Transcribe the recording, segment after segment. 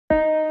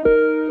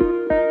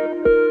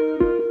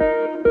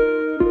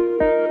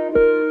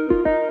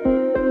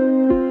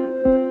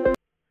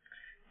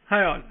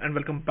and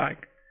welcome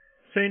back.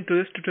 So in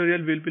today's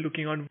tutorial we'll be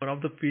looking at one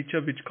of the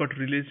feature which got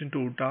released into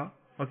UTA.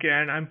 Okay,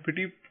 and I'm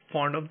pretty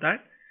fond of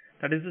that.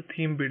 That is the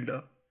theme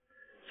builder.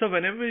 So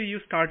whenever you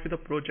start with a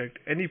project,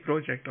 any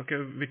project, okay,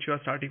 which you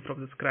are starting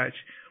from the scratch,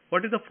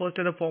 what is the first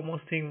and the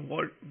foremost thing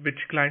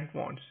which client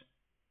wants?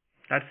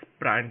 That's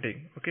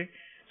branding. Okay,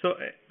 so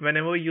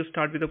whenever you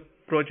start with a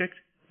project,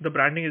 the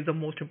branding is the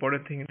most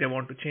important thing. They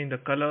want to change the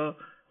color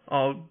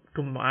or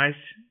to match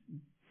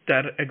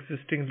their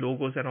existing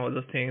logos and all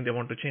those things. They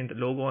want to change the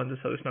logo on the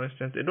ServiceNow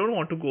instance. They don't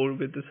want to go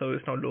with the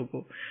ServiceNow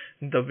logo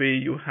the way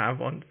you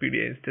have on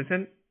PDA instance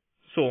and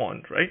so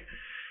on, right?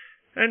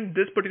 And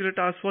this particular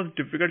task was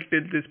difficult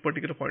till this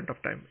particular point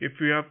of time. If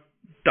you have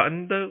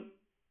done the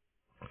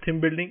theme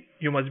building,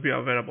 you must be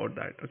aware about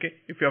that. Okay,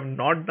 if you have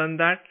not done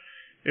that,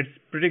 it's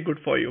pretty good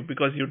for you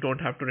because you don't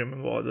have to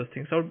remember all those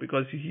things out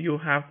because you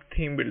have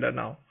theme builder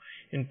now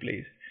in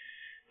place.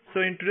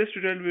 So in today's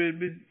tutorial we will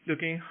be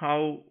looking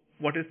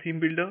what is theme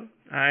builder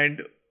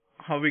and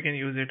how we can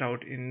use it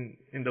out in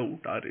the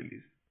UTA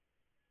release.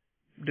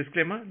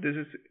 Disclaimer, this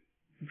is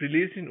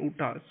released in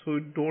UTA, so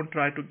don't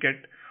try to get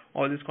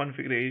all this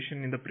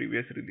configuration in the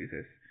previous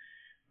releases.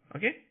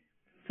 Okay,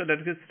 so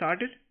let's get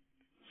started.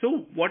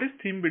 So what is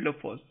theme builder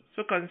first?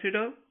 So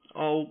consider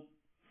a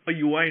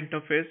UI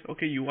interface,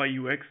 okay, UI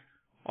UX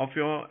of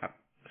your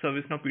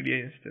ServiceNow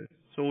PDA instance.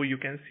 So you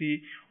can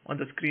see on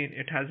the screen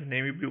it has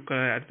navy blue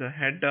color at the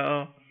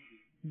header,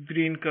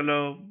 green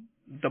color,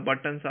 the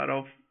buttons are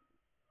of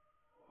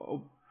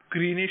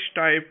greenish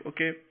type,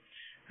 okay,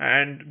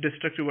 and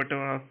destructive button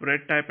of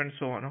red type and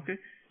so on. Okay,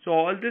 so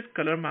all this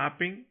color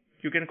mapping,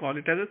 you can call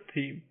it as a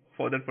theme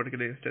for that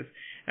particular instance.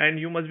 And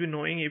you must be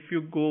knowing, if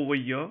you go over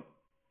here,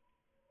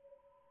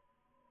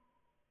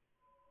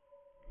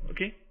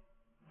 okay,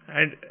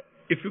 and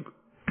if you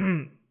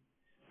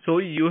so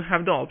you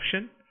have the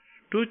option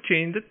to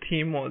change the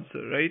theme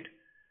also, right?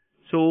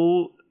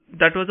 So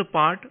that was a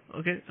part,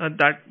 okay,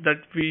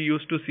 that we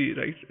used to see,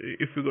 right?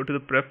 If you go to the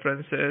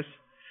preferences,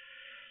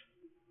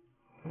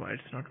 why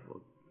it's not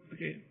working?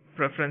 Okay,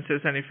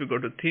 preferences, and if you go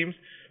to themes,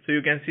 so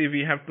you can see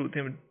we have two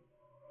themes,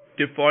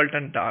 default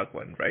and dark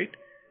one, right?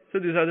 So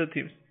these are the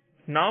themes.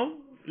 Now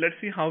let's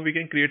see how we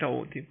can create our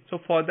own theme. So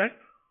for that,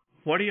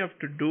 what you have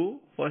to do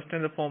first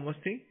and the foremost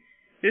thing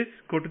is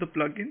go to the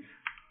plugins,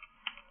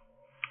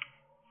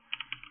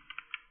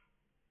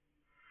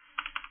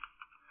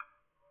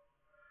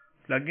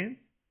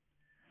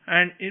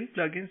 and in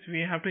plugins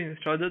we have to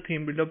install the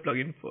theme builder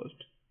plugin first,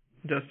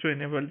 just to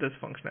enable this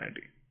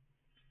functionality.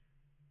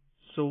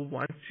 So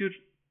once you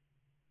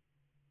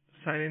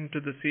sign into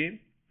the same,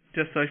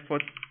 just search for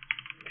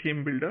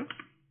theme builder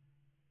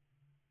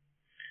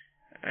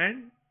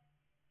and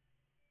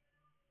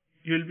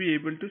you'll be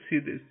able to see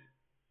this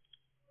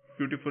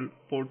beautiful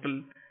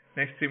portal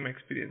next theme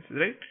experiences,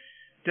 right?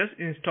 Just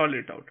install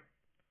it out.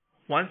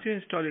 Once you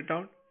install it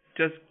out,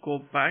 just go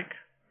back.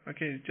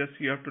 Okay, just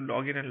you have to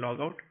log in and log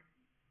out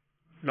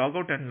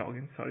and log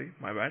in, sorry,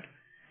 my bad.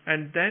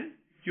 And then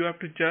you have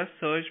to just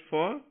search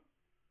for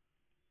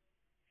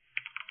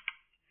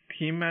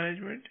theme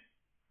management,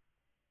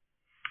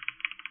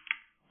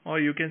 or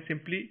you can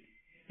simply,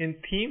 in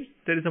themes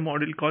there is a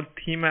module called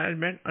theme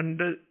management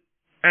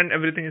and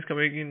everything is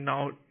coming in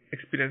now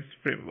experience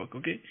framework.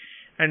 Okay,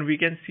 and we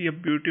can see a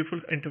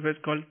beautiful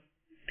interface called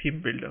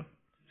theme builder.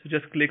 So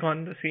just click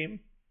on the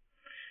same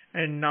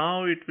and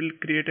now it will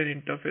create an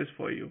interface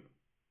for you.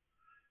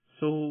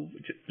 So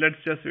let's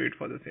just wait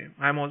for the same.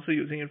 I'm also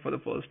using it for the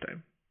first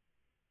time.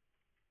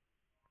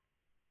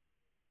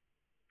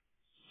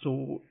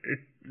 So it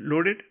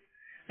loaded,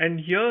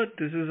 and here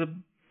this is a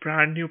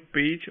brand new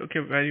page, okay,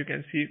 where you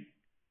can see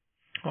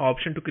an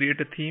option to create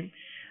a theme,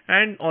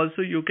 and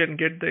also you can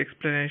get the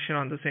explanation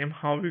on the same,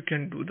 how you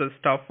can do the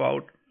stuff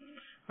out,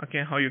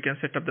 okay, how you can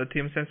set up the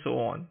themes and so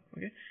on.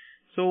 Okay,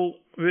 so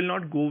we will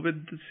not go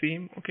with the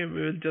same. Okay,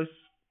 we will just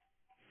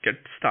get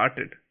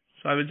started.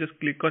 So I will just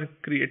click on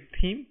create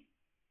theme,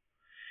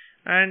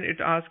 and it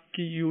asks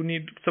you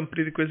need some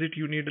prerequisite.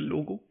 You need a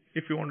logo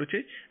if you want to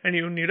change, and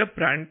you need a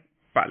brand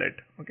palette.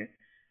 Okay,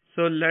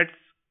 so let's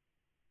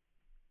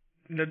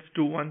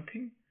do one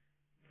thing.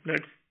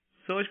 Let's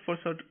search for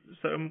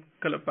some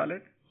color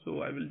palette.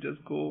 So I will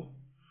just go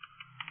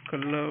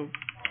color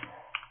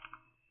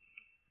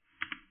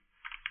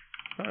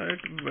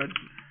palette with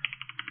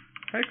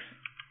X,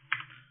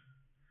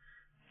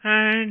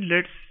 and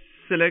let's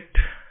select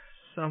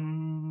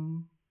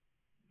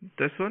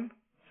this one,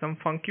 some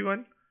funky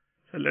one.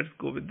 So let's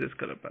go with this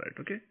color palette.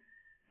 Okay,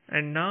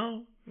 and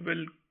now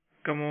we'll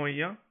come over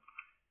here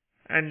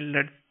and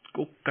let's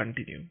go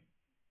continue.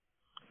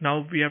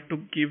 Now we have to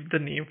give the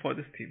name for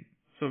this theme.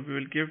 So we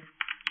will give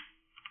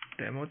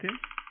demo theme.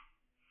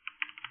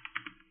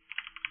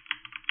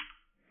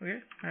 Okay,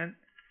 and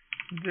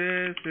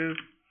this is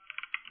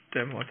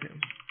demo theme.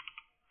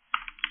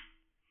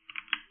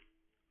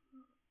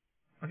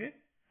 Okay,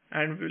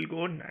 and we'll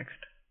go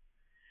next.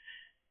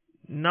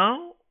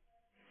 Now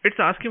it's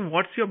asking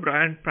what's your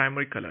brand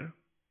primary color.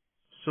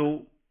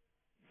 So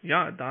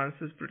yeah, the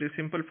answer is pretty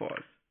simple for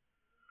us.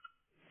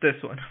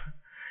 This one.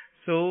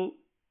 So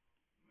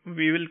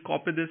we will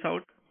copy this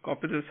out,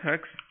 copy this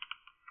hex,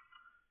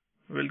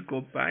 we'll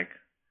go back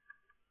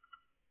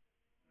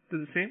to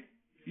the same.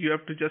 You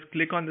have to just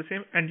click on the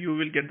same and you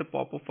will get the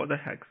pop-up for the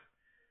hex.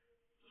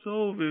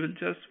 So we will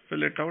just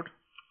fill it out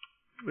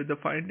with the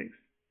findings.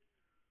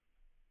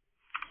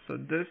 So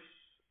this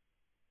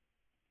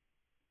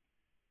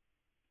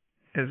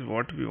is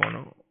what we want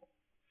to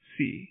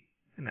see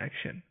in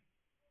action.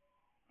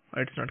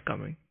 It's not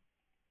coming.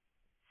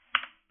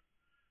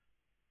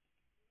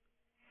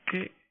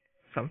 Okay,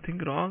 something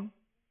wrong.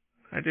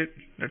 I did.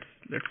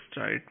 Let's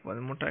try it one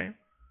more time.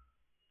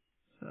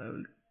 So I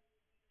will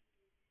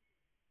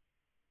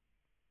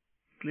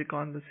click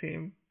on the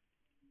same.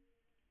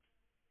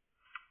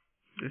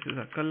 This is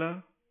a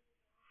color.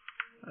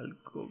 I'll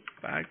go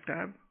back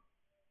tab.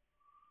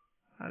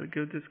 I'll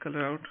give this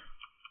color out.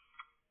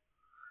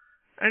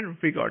 And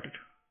we got it.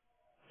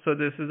 So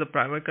this is the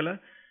primary color.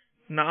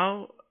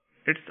 Now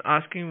it's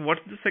asking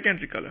what's the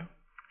secondary color.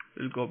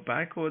 We'll go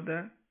back over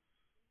there.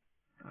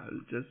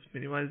 I'll just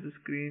minimize the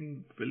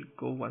screen. We'll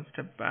go one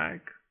step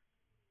back.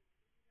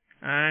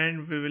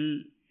 And we will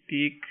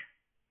take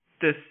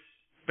this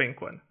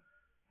pink one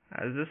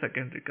as the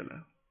secondary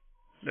color.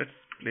 Let's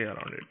play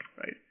around it,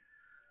 right?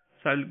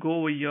 So I'll go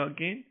over here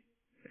again.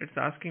 It's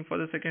asking for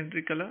the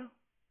secondary color.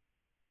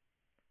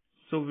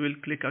 So we'll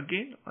click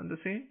again on the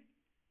same.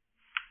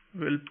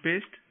 We'll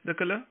paste the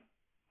color,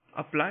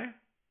 apply,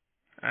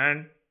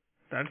 and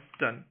that's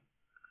done.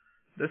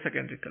 The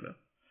secondary color.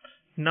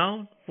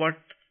 Now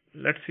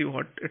let's see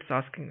what it's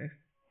asking next.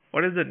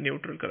 What is the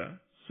neutral color?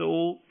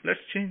 So let's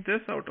change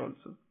this out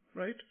also,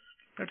 right?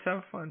 Let's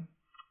have fun.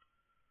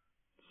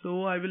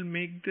 So I will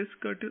make this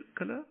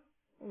color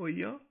over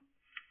here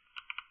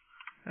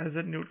as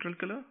a neutral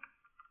color.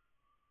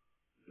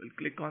 We'll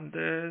click on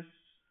this.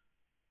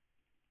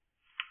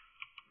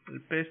 We'll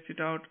paste it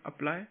out,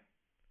 apply.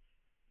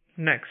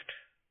 Next.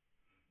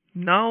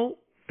 Now,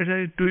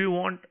 do you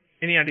want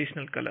any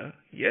additional color?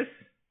 Yes.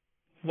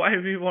 Why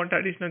we want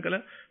additional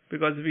color?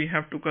 Because we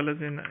have two colors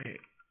in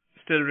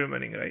still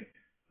remaining, right?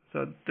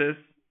 So this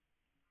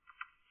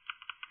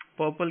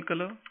purple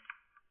color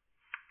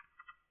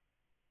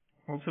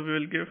also we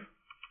will give.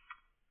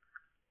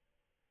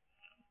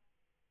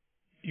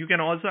 You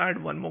can also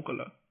add one more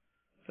color.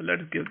 So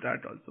let's give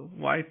that also.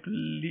 Why to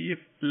leave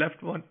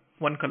left one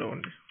color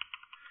only?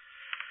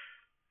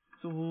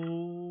 So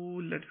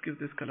let's give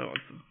this color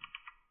also.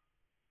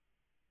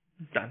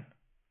 Done.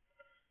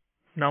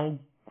 Now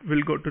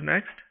we'll go to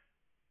next.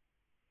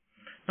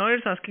 Now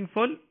it's asking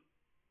for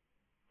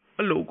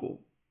a logo,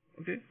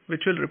 okay,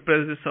 which will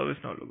replace the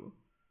ServiceNow logo.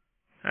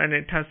 And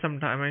it has some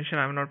dimension.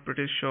 I'm not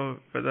pretty sure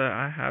whether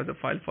I have the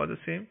file for the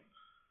same.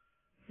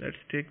 Let's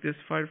take this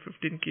file,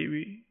 15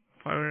 KB,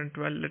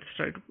 512. Let's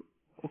try to,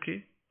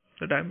 okay,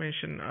 the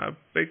dimension are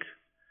big.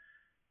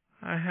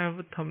 I have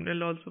a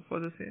thumbnail also for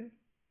the same.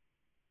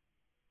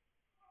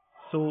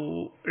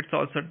 So it's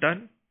also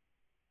done.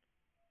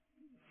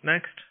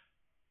 Next.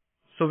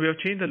 So we have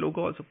changed the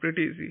logo also,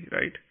 pretty easy,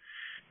 right?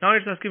 Now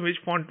it's asking which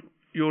font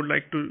you would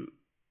like to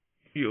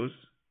use.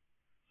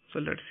 So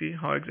let's see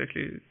how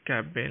exactly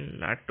Cabin,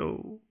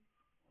 Lato,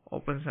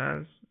 Open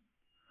Sans.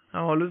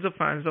 I'm always a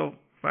fan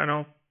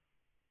of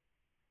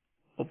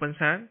Open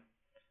Sans.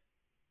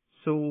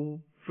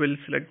 So we'll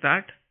select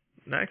that.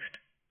 Next.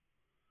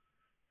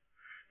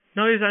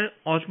 Now it's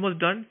almost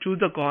done. Choose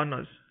the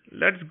corners.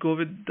 Let's go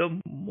with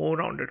the more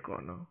rounded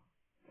corner.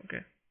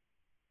 Okay.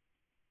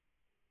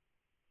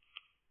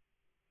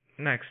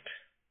 Next.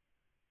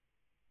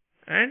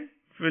 And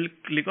we'll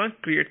click on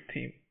create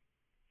theme.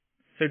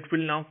 So it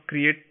will now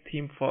create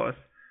theme for us.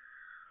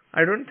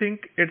 I don't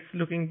think it's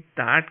looking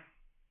that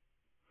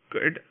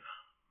good.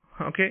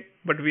 Okay.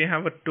 But we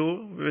have a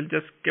tool. We will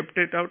just skip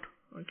it out.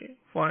 Okay.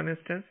 For an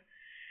instance.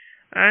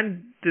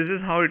 And this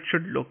is how it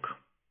should look.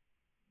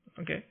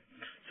 Okay.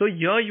 So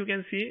here you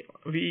can see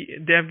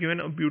they have given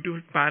a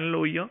beautiful panel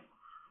over here.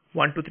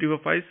 1, 2, 3, 4,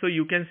 5. So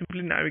you can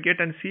simply navigate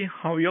and see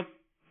how your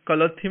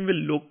color theme will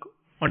look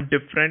on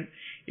different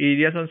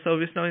areas on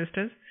ServiceNow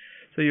instance.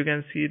 So you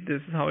can see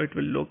this is how it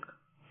will look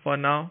for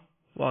now.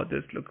 Wow,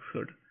 this looks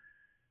good.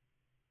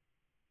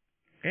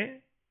 Okay.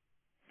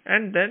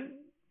 And then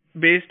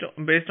based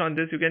on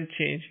this you can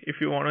change. If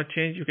you want to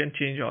change, you can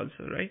change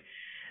also, right?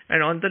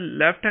 And on the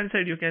left hand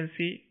side you can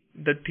see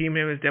the theme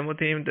name is demo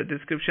theme, the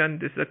description,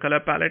 this is a color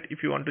palette.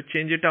 If you want to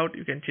change it out,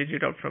 you can change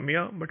it out from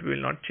here, but we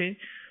will not change.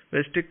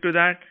 We'll stick to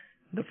that.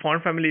 The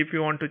font family, if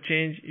you want to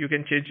change, you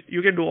can change.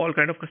 You can do all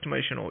kind of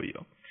customization over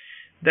here.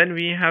 Then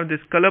we have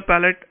this color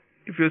palette.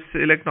 If you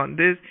select on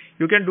this,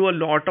 you can do a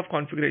lot of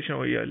configuration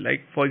over here.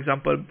 Like for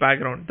example,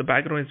 background. The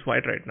background is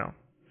white right now,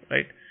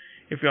 right?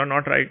 If you are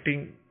not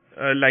liking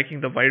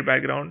the white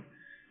background,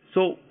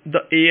 so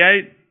the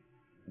AI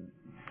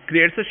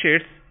creates the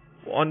shades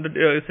on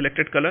the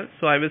selected color.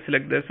 So I will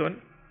select this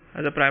one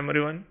as a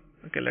primary one.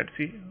 Okay, let's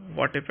see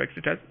what effects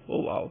it has. Oh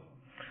wow,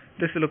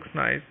 this looks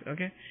nice.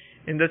 Okay,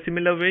 in the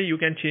similar way you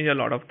can change a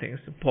lot of things.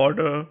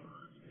 Border,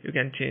 you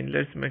can change.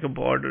 Let's make a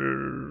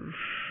border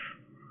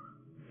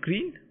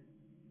green.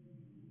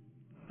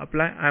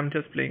 Apply. I'm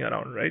just playing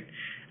around, right?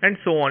 and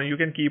so on. You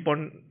can keep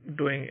on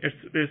doing.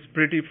 It's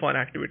pretty fun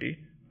activity.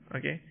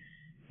 Okay,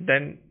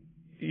 then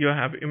you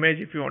have image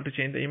if you want to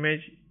change the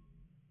image,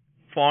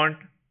 font,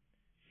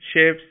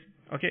 shapes.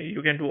 Okay,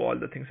 you can do all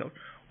the things out.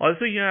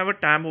 Also, you have a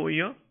tab over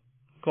here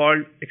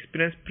called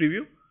experience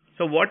preview.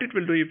 So what it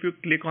will do, if you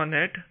click on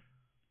it,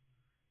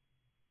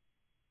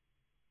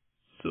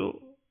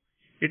 so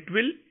it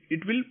will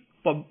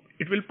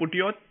put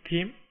your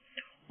theme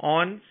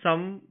on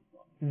some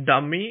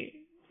dummy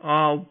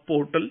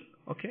portal.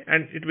 Okay,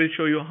 and it will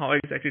show you how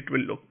exactly it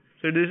will look.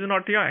 So this is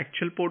not your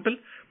actual portal,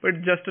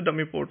 but just a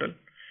dummy portal,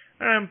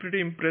 and I'm pretty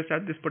impressed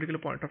at this particular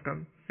point of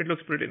time. It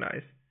looks pretty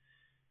nice.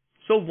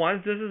 So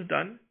once this is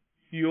done,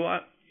 you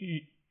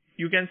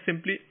can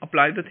simply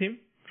apply the theme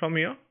from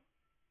here.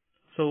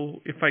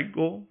 So if I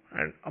go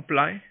and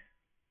apply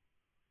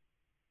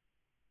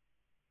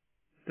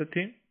the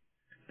theme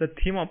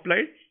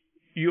applied,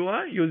 you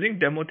are using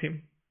demo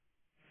theme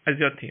as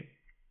your theme.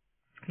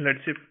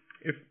 Let's see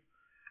if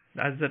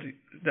that's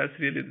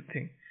really the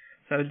thing.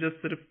 So I'll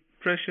just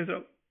refresh it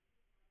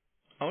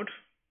out,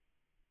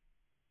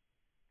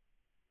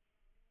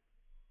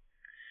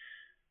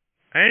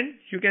 and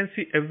you can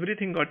see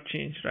everything got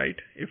changed, right?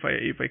 If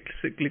I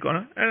click on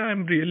it, and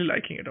I'm really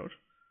liking it out.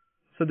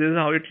 So this is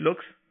how it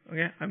looks.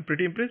 Okay, I'm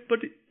pretty impressed,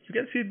 but you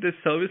can see the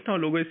ServiceNow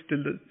logo is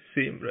still the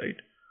same, right?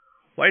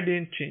 Why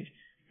didn't it change?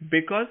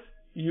 Because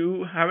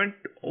you haven't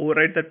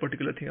override that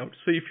particular thing out.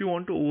 So if you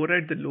want to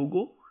override the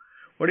logo,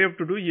 what you have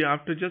to do, you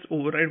have to just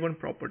override one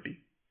property.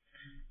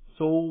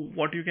 So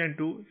what you can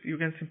do, you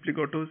can simply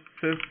go to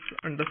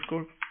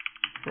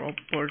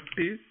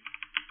sys_properties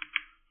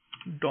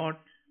dot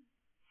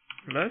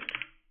list.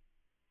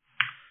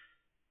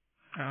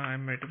 I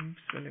made a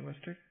spelling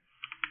mistake.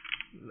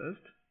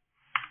 List.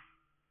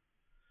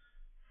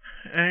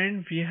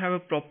 And we have a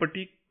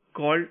property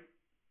called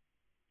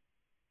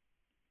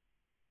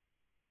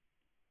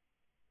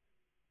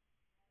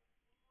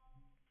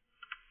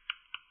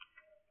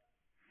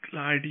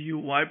Glide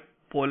UI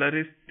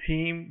Polaris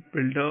Theme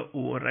Builder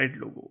Override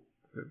Logo.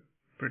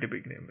 Pretty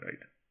big name, right?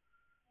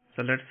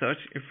 So let's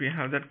search if we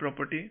have that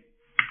property.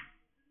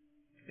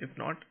 If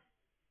not,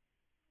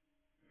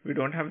 we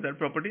don't have that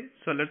property.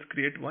 So let's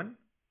create one.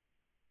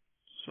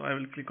 So I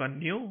will click on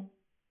new.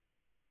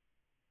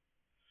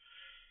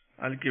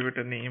 I'll give it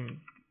a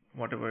name,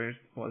 whatever it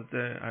was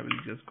there. I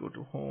will just go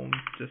to home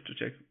just to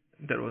check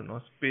there was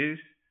no space,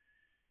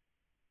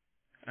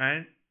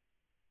 and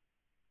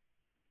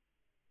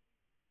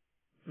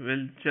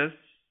we'll just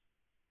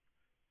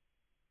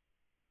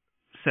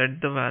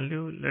set the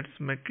value. Let's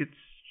make it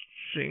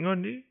string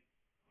only,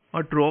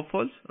 or true or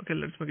false. Okay,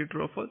 let's make it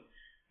true or false,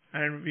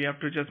 and we have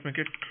to just make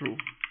it true.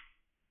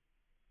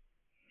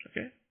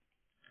 Okay,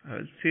 I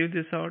will save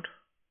this out,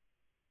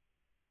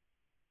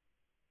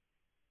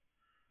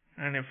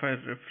 and if I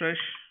refresh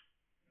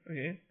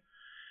again,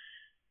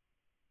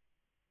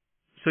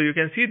 so you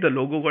can see the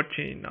logo got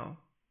changed now.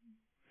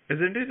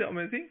 Isn't it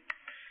amazing?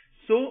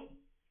 So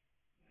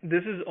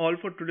this is all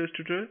for today's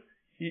tutorial.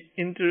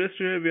 In today's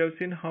tutorial, we have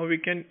seen how we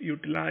can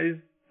utilize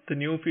the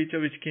new feature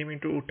which came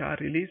into UTA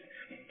release,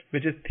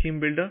 which is theme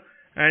builder,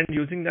 and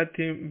using that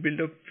theme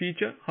builder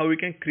feature, how we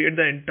can create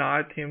the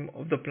entire theme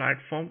of the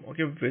platform,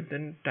 okay,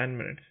 within 10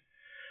 minutes.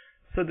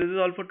 So this is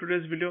all for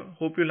today's video.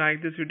 Hope you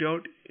like this video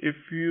out. If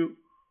you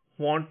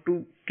want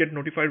to get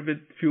notified with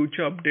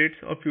future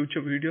updates or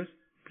future videos,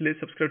 please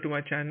subscribe to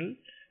my channel.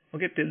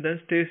 Okay, till then,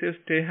 stay safe,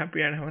 stay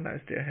happy, and have a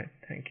nice day ahead.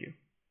 Thank you.